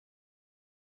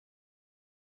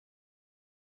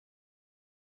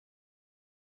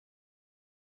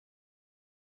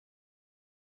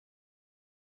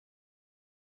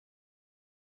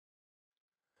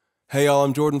Hey y'all,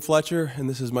 I'm Jordan Fletcher, and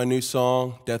this is my new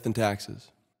song, Death and Taxes.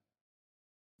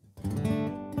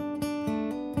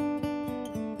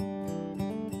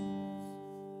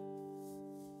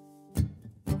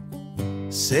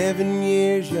 7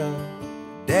 years young,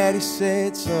 Daddy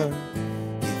said, son,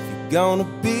 if you're gonna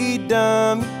be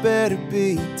dumb, you better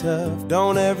be tough.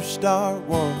 Don't ever start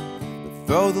one, but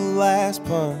throw the last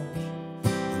punch.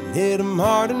 And hit them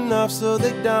hard enough so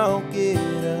they don't get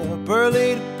up.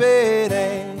 Early to bed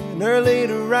and early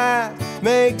to rise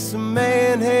makes a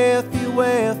man healthy,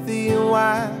 wealthy, and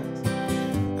wise.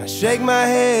 I shake my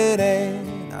head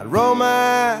and I roll my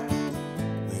eyes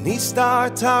when he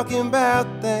start talking about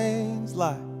things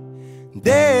like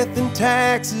death and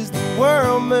taxes. The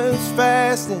world moves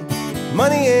fast, and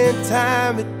money and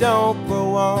time, it don't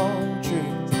grow on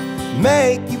trees.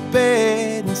 Make your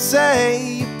bed and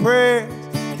say your prayers,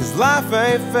 'cause life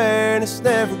ain't fair and it's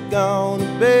never gonna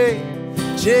be.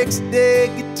 Chicks dig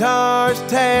guitars,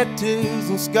 tattoos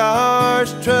and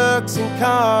scars. Trucks and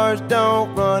cars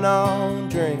don't run on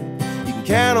dreams. You can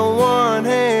count on one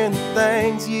hand the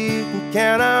things you can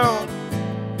count on: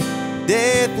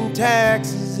 death and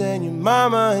taxes and your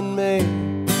mama and me.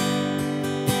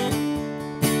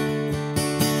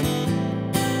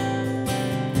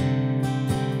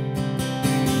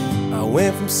 I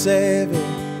went from 7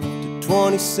 to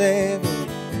 27.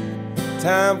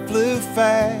 Time flew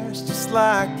fast, just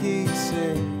like he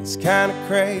said. It's kinda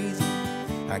crazy,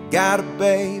 I got a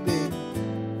baby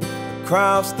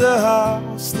across the hall,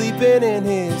 sleeping in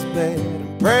his bed.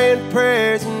 I'm praying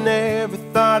prayers I never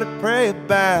thought I'd pray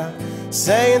about,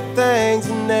 saying things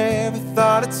I never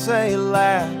thought I'd say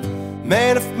aloud.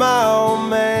 Man, if my old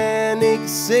man, he could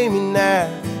see me now,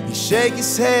 he'd shake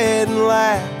his head and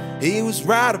laugh. He was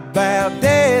right about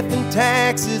death and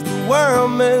taxes. The world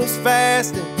moves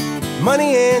fast, and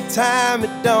money and time, it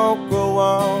don't grow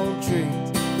on trees.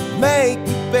 Make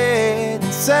your bed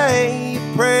and say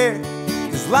your prayers,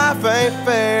 'cause life ain't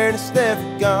fair and it's never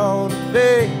gonna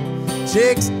be.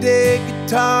 Chicks dig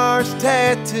guitars,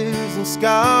 tattoos and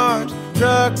scars.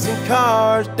 Trucks and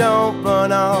cars don't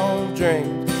run on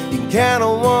dreams. You can count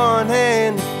on one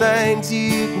hand the things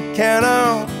you can count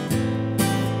on: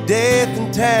 death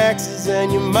and taxes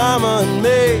and your mama and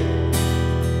me.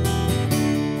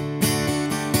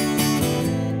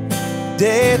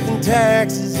 Death and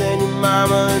taxes and your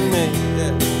mama and me.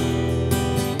 Yeah.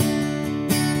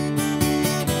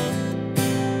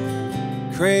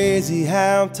 Crazy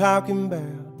how I'm talking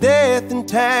about death and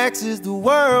taxes. The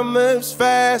world moves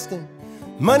fast, and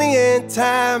money and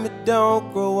time, it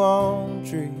don't grow on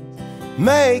trees.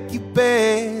 Make your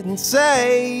bed and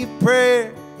say your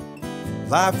prayer.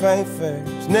 Life ain't fair,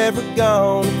 it's never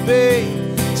gonna be.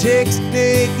 Chicks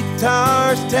dig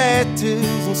guitars,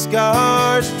 tattoos and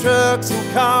scars. Trucks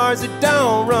and cars that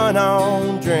don't run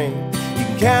on dreams. You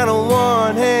can count on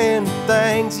one hand the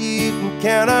things you can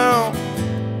count on: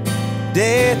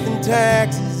 death and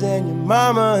taxes and your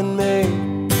mama and me.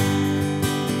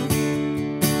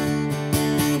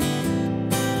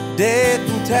 Death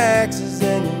and taxes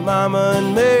and your mama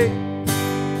and me.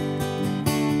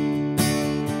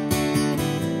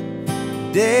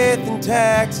 Death and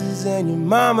taxes and your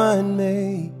mama and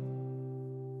me.